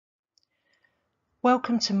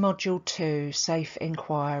Welcome to Module 2, Safe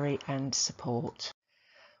Enquiry and Support.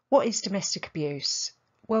 What is domestic abuse?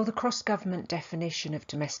 Well, the cross-government definition of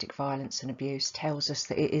domestic violence and abuse tells us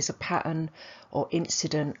that it is a pattern or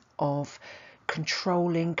incident of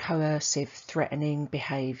controlling, coercive, threatening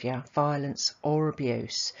behaviour, violence or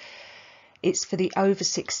abuse. It's for the over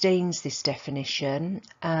 16s, this definition,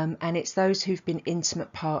 and it's those who've been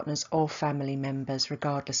intimate partners or family members,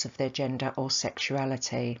 regardless of their gender or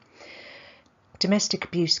sexuality. Domestic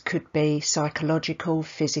abuse could be psychological,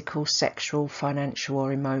 physical, sexual, financial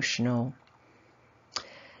or emotional.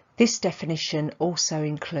 This definition also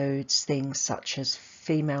includes things such as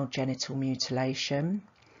female genital mutilation,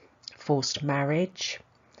 forced marriage,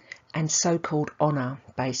 and so-called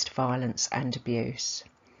honour-based violence and abuse.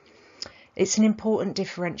 It's an important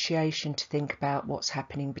differentiation to think about what's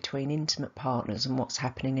happening between intimate partners and what's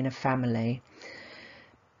happening in a family.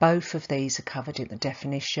 Both of these are covered in the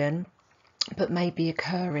definition, but may be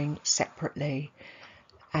occurring separately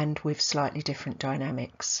and with slightly different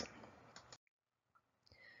dynamics.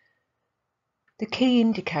 The key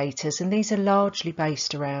indicators, and these are largely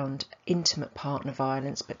based around intimate partner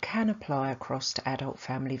violence but can apply across to adult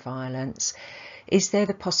family violence. Is there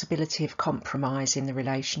the possibility of compromise in the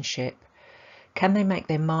relationship? Can they make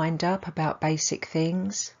their mind up about basic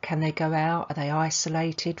things? Can they go out? Are they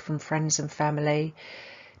isolated from friends and family?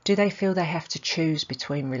 Do they feel they have to choose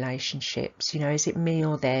between relationships? Is it me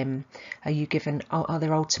or them? Are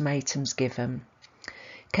there ultimatums given?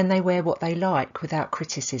 Can they wear what they like without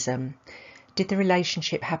criticism? Did the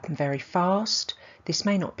relationship happen very fast? This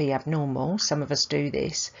may not be abnormal, some of us do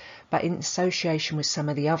this, but in association with some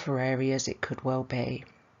of the other areas it could well be.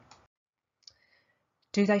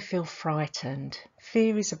 Do they feel frightened?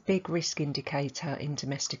 Fear is a big risk indicator in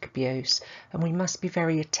domestic abuse, and we must be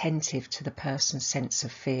very attentive to the person's sense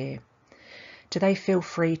of fear. Do they feel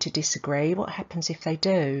free to disagree? What happens if they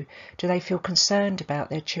do? Do they feel concerned about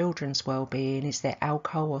their children's well-being? Is there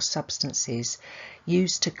alcohol or substances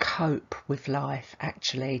used to cope with life,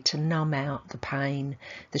 actually, to numb out the pain,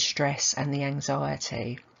 the stress and the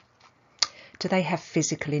anxiety? Do they have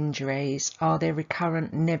physical injuries? Are there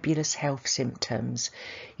recurrent nebulous health symptoms?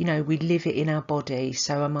 We live it in our body,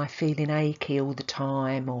 so am I feeling achy all the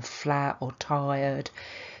time or flat or tired?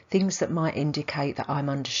 Things that might indicate that I'm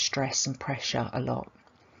under stress and pressure a lot.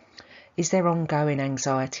 Is there ongoing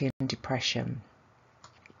anxiety and depression?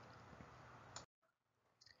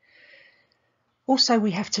 Also,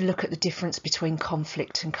 we have to look at the difference between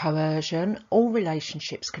conflict and coercion. All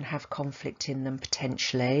relationships can have conflict in them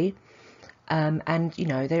potentially.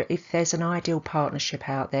 If there's an ideal partnership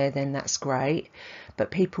out there, then that's great.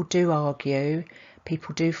 But people do argue,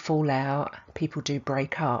 people do fall out, people do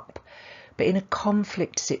break up. But in a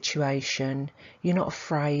conflict situation, you're not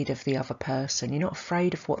afraid of the other person. You're not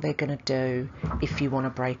afraid of what they're going to do if you want to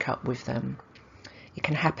break up with them. It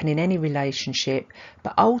can happen in any relationship,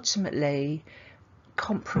 but ultimately,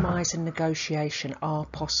 compromise and negotiation are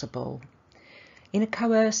possible. In a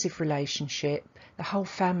coercive relationship, the whole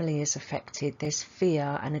family is affected. There's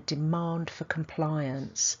fear and a demand for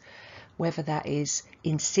compliance, whether that is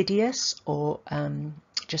insidious or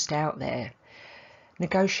just out there.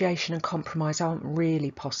 Negotiation and compromise aren't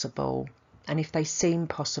really possible, and if they seem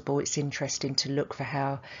possible, it's interesting to look for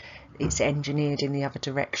how it's engineered in the other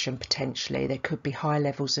direction potentially. There could be high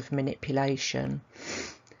levels of manipulation,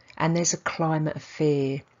 and there's a climate of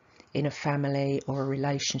fear in a family or a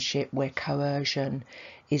relationship where coercion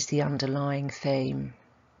is the underlying theme.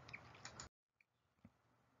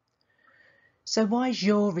 So why is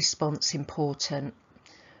your response important?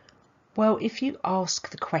 Well, if you ask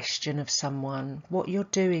the question of someone, what you're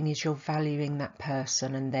doing is you're valuing that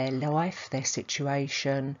person and their life, their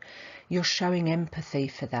situation. You're showing empathy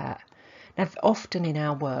for that. Now, often in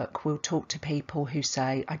our work, we'll talk to people who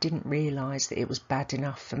say, I didn't realise that it was bad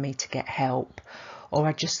enough for me to get help, or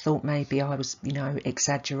I just thought maybe I was,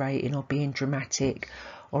 exaggerating or being dramatic,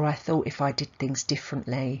 or I thought if I did things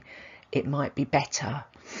differently, it might be better.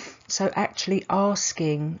 So actually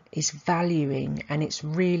asking is valuing, and it's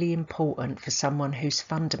really important for someone who's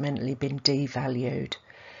fundamentally been devalued.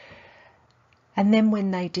 And then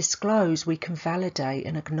when they disclose, we can validate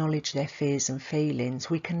and acknowledge their fears and feelings.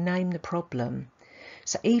 We can name the problem.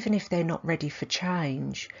 So even if they're not ready for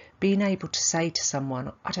change, being able to say to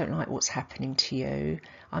someone, I don't like what's happening to you,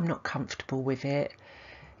 I'm not comfortable with it,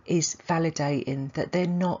 is validating that they're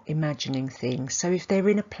not imagining things. So if they're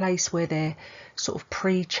in a place where they're sort of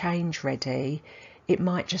pre-change ready, it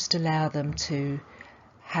might just allow them to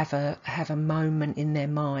have a moment in their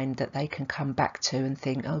mind that they can come back to and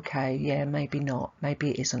think, okay, yeah, maybe not, maybe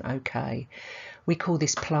it isn't okay. We call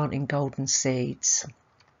this planting golden seeds.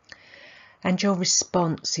 And your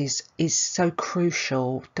response is so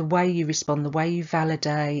crucial. The way you respond, the way you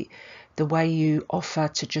validate, the way you offer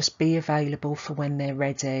to just be available for when they're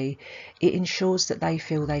ready, it ensures that they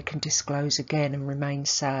feel they can disclose again and remain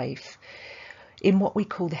safe. In what we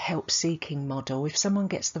call the help-seeking model, if someone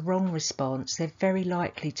gets the wrong response, they're very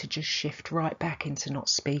likely to just shift right back into not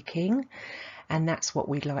speaking. And that's what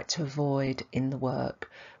we'd like to avoid in the work.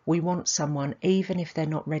 We want someone, even if they're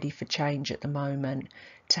not ready for change at the moment,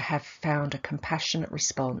 to have found a compassionate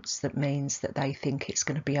response that means that they think it's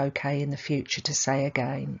going to be okay in the future to say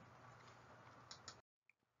again.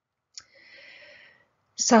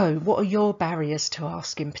 So, what are your barriers to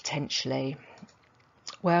asking potentially?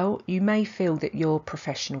 Well, you may feel that your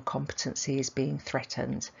professional competency is being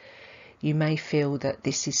threatened. You may feel that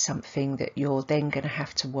this is something that you're then going to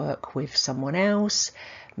have to work with someone else.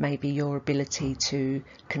 Maybe your ability to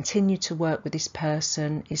continue to work with this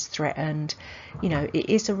person is threatened. You know,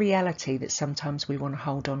 it is a reality that sometimes we want to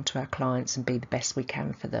hold on to our clients and be the best we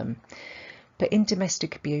can for them. But in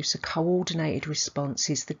domestic abuse, a coordinated response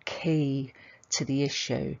is the key to the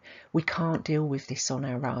issue. We can't deal with this on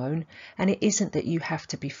our own, and it isn't that you have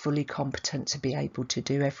to be fully competent to be able to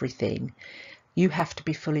do everything. You have to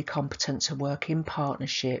be fully competent to work in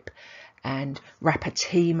partnership and wrap a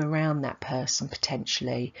team around that person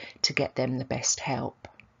potentially to get them the best help.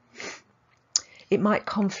 It might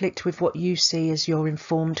conflict with what you see as your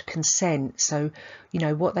informed consent. So, you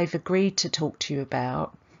know, what they've agreed to talk to you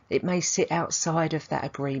about, it may sit outside of that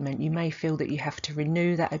agreement. You may feel that you have to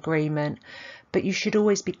renew that agreement, but you should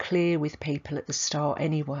always be clear with people at the start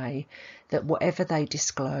anyway, that whatever they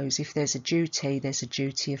disclose, if there's a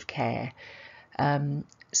duty of care.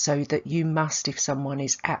 So that you must, if someone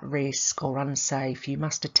is at risk or unsafe, you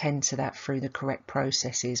must attend to that through the correct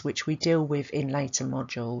processes, which we deal with in later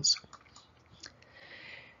modules.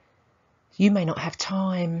 You may not have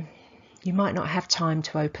time. You might not have time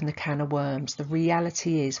to open the can of worms. The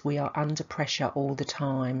reality is we are under pressure all the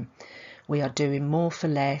time. We are doing more for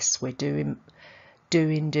less. We're doing,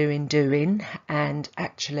 and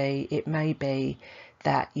actually it may be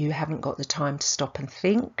that you haven't got the time to stop and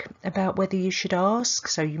think about whether you should ask,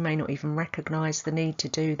 so you may not even recognise the need to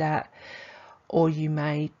do that, or you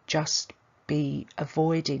may just be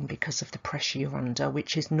avoiding because of the pressure you're under,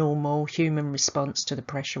 which is normal human response to the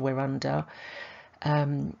pressure we're under,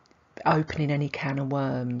 opening any can of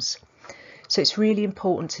worms. So it's really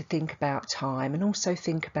important to think about time and also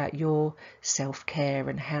think about your self-care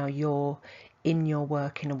and how you're in your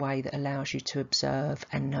work in a way that allows you to observe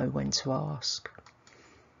and know when to ask.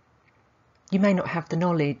 You may not have the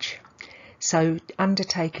knowledge, so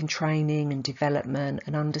undertaking training and development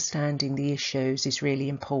and understanding the issues is really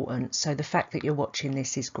important. So the fact that you're watching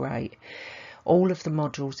this is great. All of the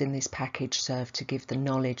modules in this package serve to give the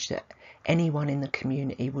knowledge that anyone in the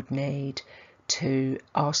community would need to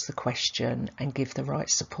ask the question and give the right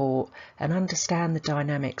support and understand the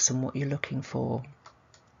dynamics and what you're looking for.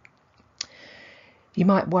 You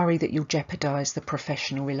might worry that you'll jeopardise the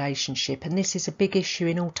professional relationship, and this is a big issue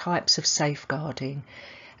in all types of safeguarding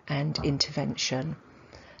and intervention.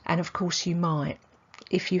 And of course you might,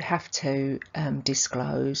 if you have to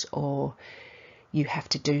disclose or you have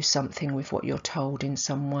to do something with what you're told in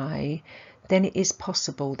some way, then it is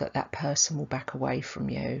possible that that person will back away from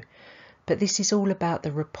you. But this is all about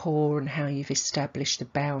the rapport and how you've established the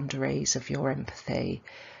boundaries of your empathy.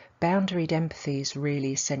 Boundaried empathy is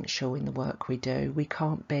really essential in the work we do. We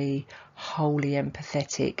can't be wholly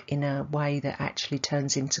empathetic in a way that actually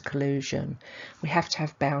turns into collusion. We have to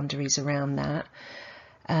have boundaries around that.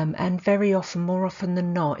 And very often, more often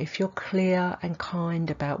than not, if you're clear and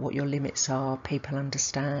kind about what your limits are, people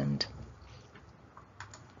understand.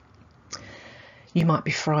 You might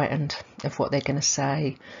be frightened of what they're going to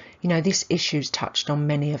say. You know, this issue's touched on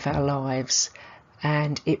many of our lives,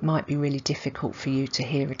 and it might be really difficult for you to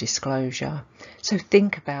hear a disclosure. So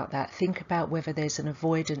think about that. Think about whether there's an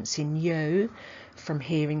avoidance in you from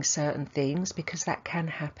hearing certain things, because that can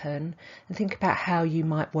happen, and think about how you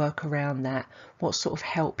might work around that, what sort of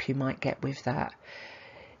help you might get with that.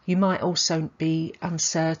 You might also be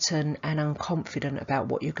uncertain and unconfident about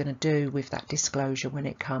what you're going to do with that disclosure when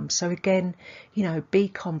it comes. So again, you know, be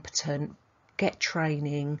competent, get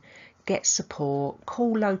training, get support,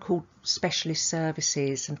 call local specialist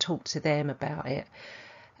services and talk to them about it,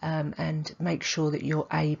 and make sure that you're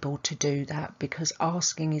able to do that, because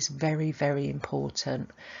asking is very, very important.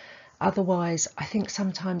 Otherwise, I think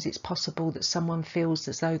sometimes it's possible that someone feels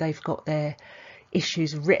as though they've got their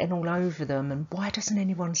issues written all over them, and why doesn't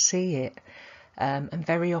anyone see it? And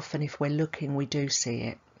very often if we're looking, we do see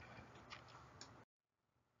it.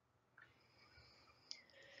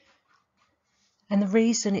 And the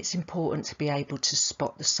reason it's important to be able to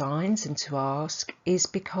spot the signs and to ask is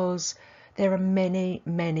because there are many,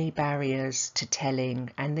 many barriers to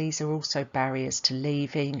telling, and these are also barriers to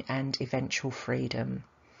leaving and eventual freedom.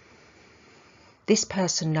 This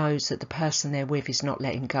person knows that the person they're with is not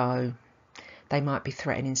letting go. They might be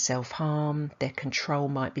threatening self-harm, their control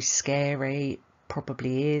might be scary,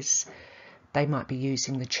 probably is. They might be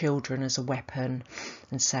using the children as a weapon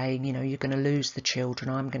and saying, you know, you're going to lose the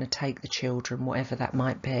children, I'm going to take the children, whatever that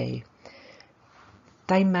might be.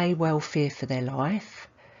 They may well fear for their life.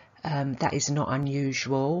 That is not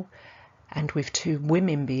unusual. And with 2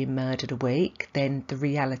 women being murdered a week, then the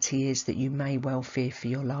reality is that you may well fear for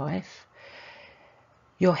your life.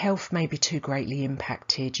 Your health may be too greatly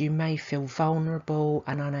impacted. You may feel vulnerable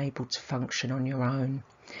and unable to function on your own.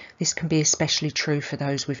 This can be especially true for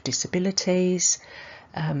those with disabilities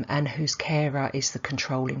and whose carer is the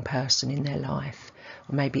controlling person in their life,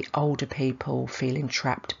 or maybe older people feeling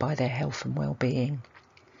trapped by their health and well-being.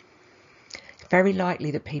 Very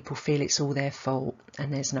likely that people feel it's all their fault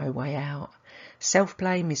and there's no way out.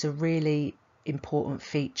 Self-blame is a really important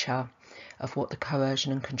feature of what the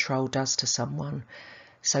coercion and control does to someone.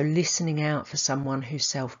 So listening out for someone who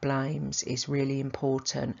self-blames is really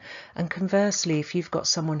important. And conversely, if you've got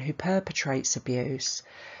someone who perpetrates abuse,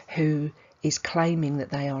 who is claiming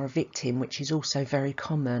that they are a victim, which is also very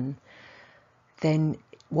common, then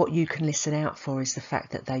what you can listen out for is the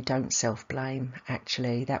fact that they don't self-blame.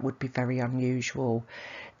 Actually, that would be very unusual.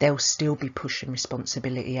 They'll still be pushing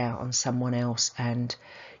responsibility out on someone else and,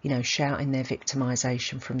 you know, shouting their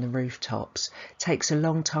victimisation from the rooftops. It takes a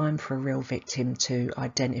long time for a real victim to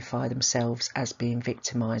identify themselves as being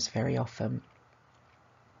victimised very often.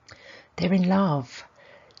 They're in love.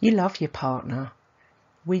 You love your partner.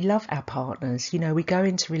 We love our partners. You know, we go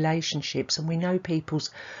into relationships and we know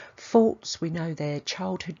people's faults. We know their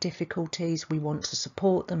childhood difficulties. We want to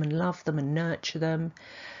support them and love them and nurture them.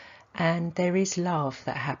 And there is love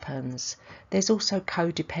that happens. There's also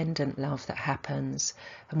codependent love that happens.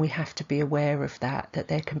 And we have to be aware of that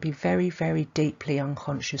there can be very, very deeply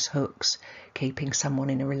unconscious hooks keeping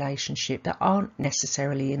someone in a relationship that aren't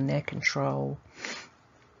necessarily in their control.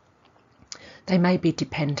 They may be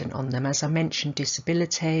dependent on them, as I mentioned,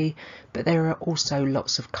 disability, but there are also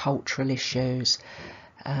lots of cultural issues.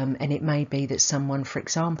 And it may be that someone, for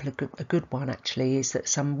example, a good one actually, is that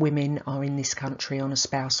some women are in this country on a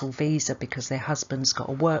spousal visa because their husband's got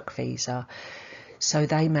a work visa. So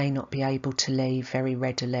they may not be able to leave very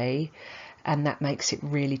readily, and that makes it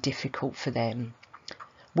really difficult for them.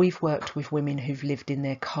 We've worked with women who've lived in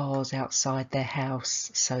their cars outside their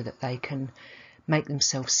house so that they can make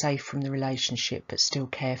themselves safe from the relationship but still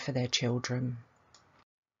care for their children.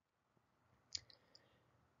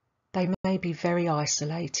 They may be very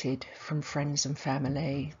isolated from friends and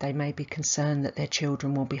family. They may be concerned that their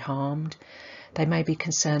children will be harmed. They may be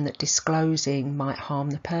concerned that disclosing might harm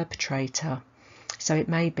the perpetrator. So it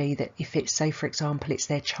may be that if it's, say for example, it's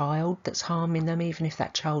their child that's harming them, even if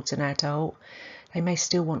that child's an adult, they may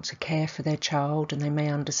still want to care for their child and they may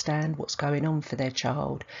understand what's going on for their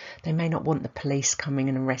child. They may not want the police coming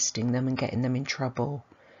and arresting them and getting them in trouble.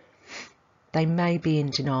 They may be in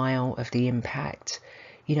denial of the impact.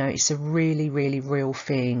 You know, it's a really, really real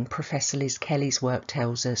thing. Professor Liz Kelly's work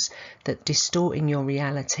tells us that distorting your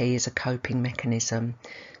reality is a coping mechanism.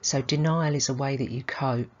 So denial is a way that you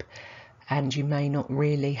cope, and you may not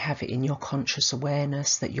really have it in your conscious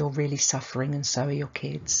awareness that you're really suffering, and so are your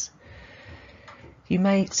kids. You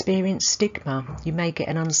may experience stigma. You may get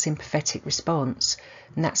an unsympathetic response,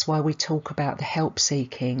 and that's why we talk about the help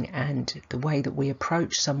seeking and the way that we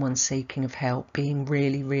approach someone seeking of help being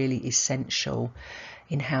really, really essential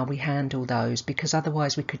in how we handle those, because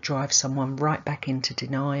otherwise we could drive someone right back into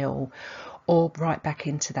denial or right back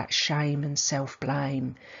into that shame and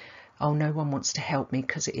self-blame. Oh, no one wants to help me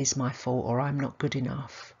because it is my fault, or I'm not good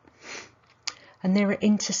enough. And there are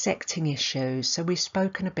intersecting issues. So we've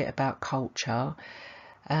spoken a bit about culture.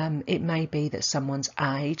 It may be that someone's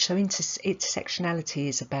age. So intersectionality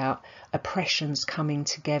is about oppressions coming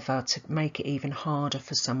together to make it even harder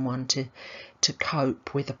for someone to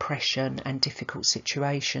cope with oppression and difficult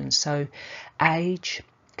situations. So age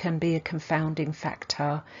can be a confounding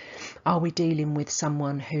factor. Are we dealing with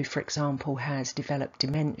someone who, for example, has developed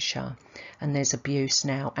dementia and there's abuse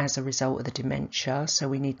now as a result of the dementia, so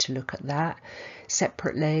we need to look at that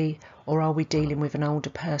separately? Or are we dealing with an older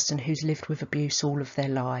person who's lived with abuse all of their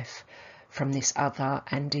life from this other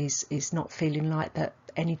and is not feeling like that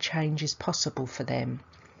any change is possible for them?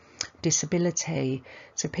 Disability.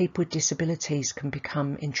 So people with disabilities can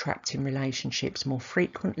become entrapped in relationships more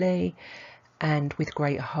frequently and with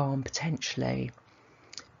greater harm potentially.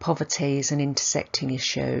 Poverty is an intersecting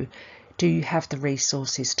issue. Do you have the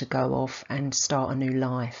resources to go off and start a new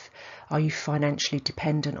life? Are you financially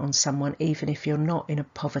dependent on someone even if you're not in a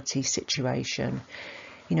poverty situation?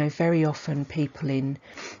 You know, very often people in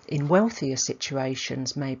wealthier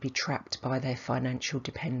situations may be trapped by their financial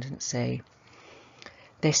dependency.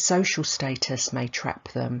 Their social status may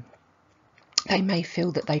trap them. They may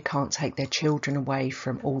feel that they can't take their children away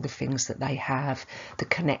from all the things that they have, the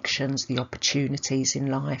connections, the opportunities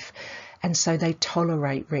in life, and so they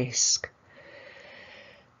tolerate risk.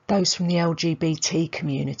 Those from the LGBT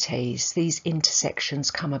communities, these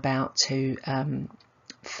intersections come about to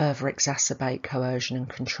further exacerbate coercion and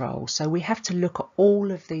control. So we have to look at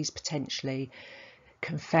all of these potentially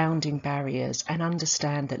confounding barriers and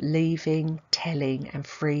understand that leaving, telling and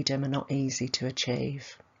freedom are not easy to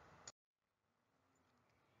achieve.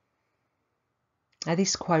 Now,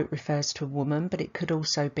 this quote refers to a woman, but it could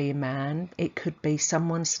also be a man. It could be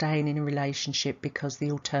someone staying in a relationship because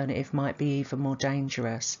the alternative might be even more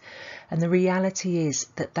dangerous. And the reality is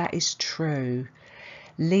that that is true.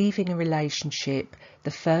 Leaving a relationship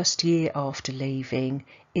the first year after leaving,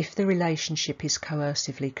 if the relationship is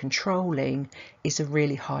coercively controlling, is a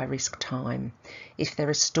really high risk time. If there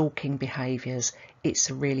are stalking behaviours,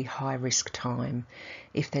 it's a really high risk time.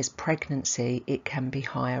 If there's pregnancy, it can be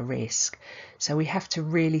higher risk. So we have to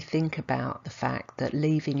really think about the fact that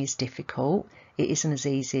leaving is difficult. It isn't as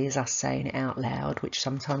easy as us saying it out loud, which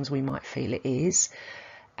sometimes we might feel it is,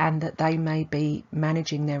 and that they may be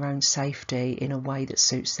managing their own safety in a way that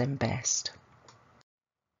suits them best.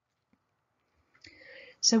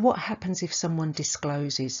 So what happens if someone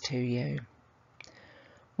discloses to you?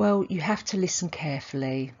 Well, you have to listen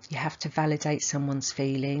carefully. You have to validate someone's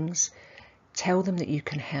feelings. Tell them that you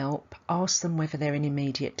can help. Ask them whether they're in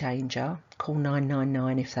immediate danger. Call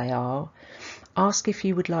 999 if they are. Ask if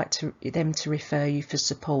you would like them to refer you for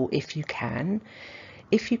support if you can.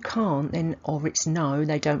 If you can't, then, or it's no,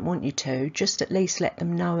 they don't want you to, just at least let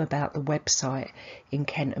them know about the website in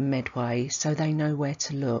Kent and Medway so they know where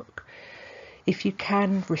to look. If you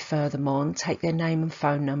can refer them on, take their name and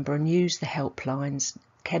phone number and use the helplines.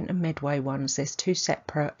 Kent and Medway ones, there's two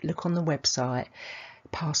separate. Look on the website,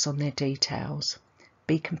 pass on their details.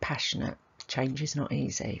 Be compassionate. Change is not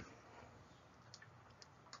easy.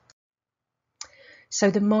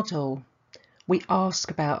 So the model. We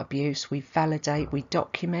ask about abuse, we validate, we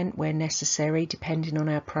document where necessary, depending on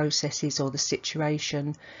our processes or the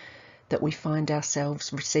situation that we find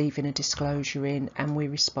ourselves receiving a disclosure in, and we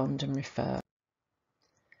respond and refer.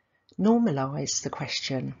 Normalise the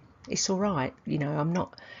question. It's all right, you know, I'm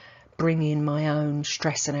not bringing my own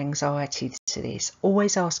stress and anxiety to this.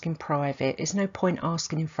 Always ask in private. There's no point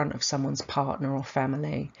asking in front of someone's partner or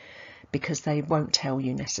family, because they won't tell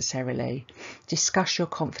you necessarily. Discuss your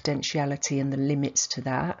confidentiality and the limits to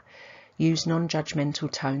that. Use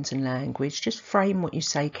non-judgmental tones and language. Just frame what you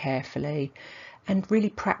say carefully and really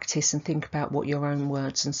practice and think about what your own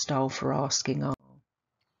words and style for asking are.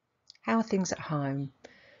 How are things at home?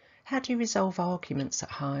 How do you resolve arguments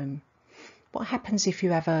at home? What happens if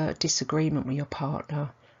you have a disagreement with your partner?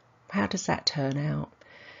 How does that turn out?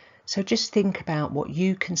 So just think about what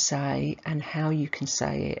you can say and how you can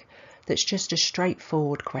say it. That's just a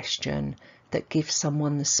straightforward question that gives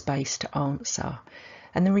someone the space to answer.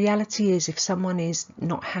 And the reality is, if someone is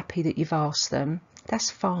not happy that you've asked them, that's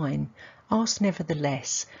fine. Ask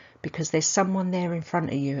nevertheless, because there's someone there in front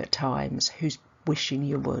of you at times who's wishing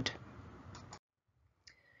you would.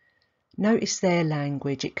 Notice their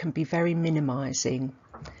language. It can be very minimising.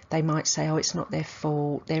 They might say, oh, it's not their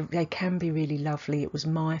fault. They can be really lovely. It was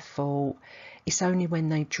my fault. It's only when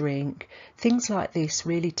they drink. Things like this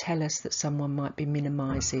really tell us that someone might be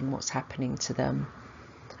minimising what's happening to them.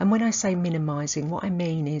 And when I say minimising, what I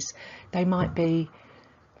mean is they might be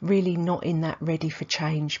really not in that ready for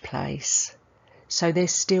change place. So they're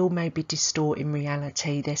still maybe distorting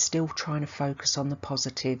reality. They're still trying to focus on the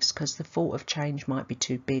positives because the thought of change might be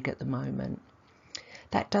too big at the moment.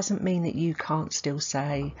 That doesn't mean that you can't still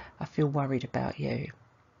say, I feel worried about you.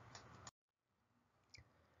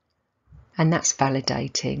 And that's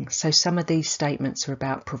validating. So some of these statements are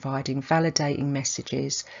about providing validating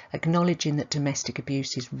messages, acknowledging that domestic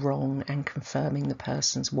abuse is wrong and confirming the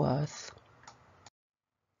person's worth.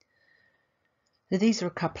 Now, these are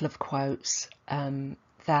a couple of quotes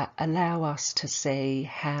that allow us to see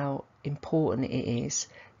how important it is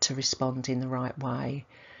to respond in the right way.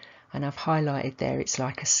 And I've highlighted there, it's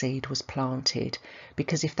like a seed was planted,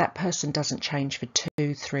 because if that person doesn't change for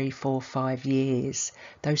 2, 3, 4, 5 years,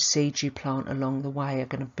 those seeds you plant along the way are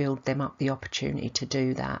going to build them up the opportunity to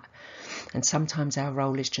do that. And sometimes our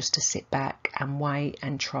role is just to sit back and wait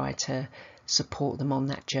and try to support them on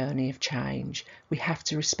that journey of change. We have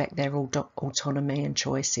to respect their autonomy and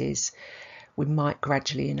choices. We might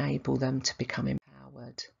gradually enable them to become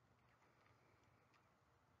empowered.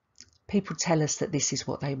 People tell us that this is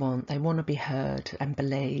what they want. They want to be heard and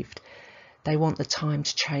believed. They want the time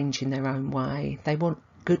to change in their own way. They want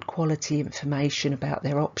good quality information about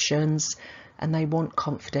their options, and they want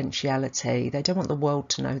confidentiality. They don't want the world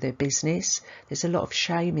to know their business. There's a lot of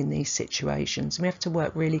shame in these situations, and we have to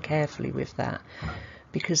work really carefully with that,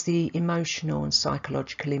 because the emotional and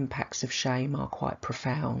psychological impacts of shame are quite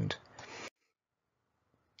profound.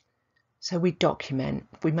 So we document,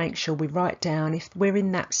 we make sure we write down, if we're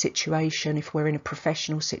in that situation, if we're in a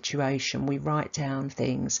professional situation, we write down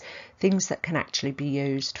things that can actually be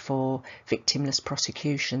used for victimless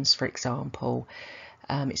prosecutions, for example.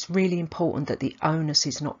 It's really important that the onus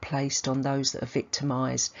is not placed on those that are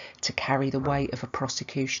victimised to carry the weight of a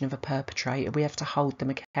prosecution of a perpetrator. We have to hold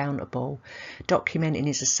them accountable. Documenting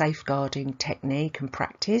is a safeguarding technique and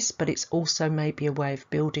practice, but it's also maybe a way of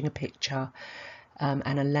building a picture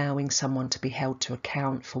and allowing someone to be held to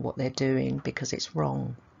account for what they're doing because it's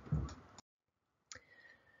wrong.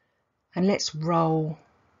 And let's roll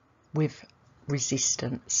with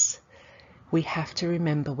resistance. We have to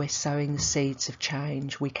remember we're sowing the seeds of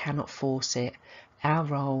change. We cannot force it. Our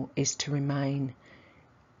role is to remain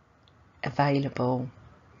available.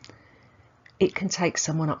 It can take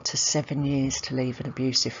someone up to 7 years to leave an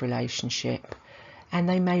abusive relationship, and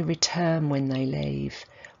they may return when they leave.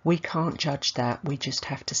 We can't judge that. We just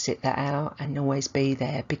have to sit that out and always be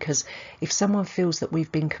there, because if someone feels that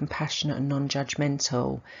we've been compassionate and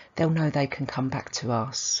non-judgmental, they'll know they can come back to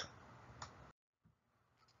us.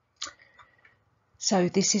 So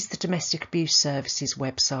this is the Domestic Abuse Services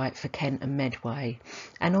website for Kent and Medway.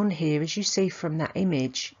 And on here, as you see from that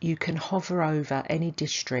image, you can hover over any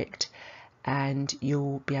district and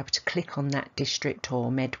you'll be able to click on that district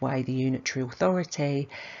or Medway, the unitary authority,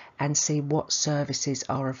 and see what services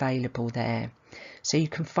are available there. So you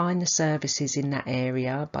can find the services in that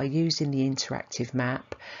area by using the interactive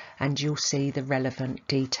map, and you'll see the relevant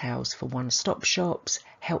details for one-stop shops,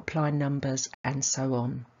 helpline numbers, and so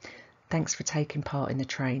on. Thanks for taking part in the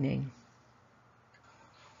training.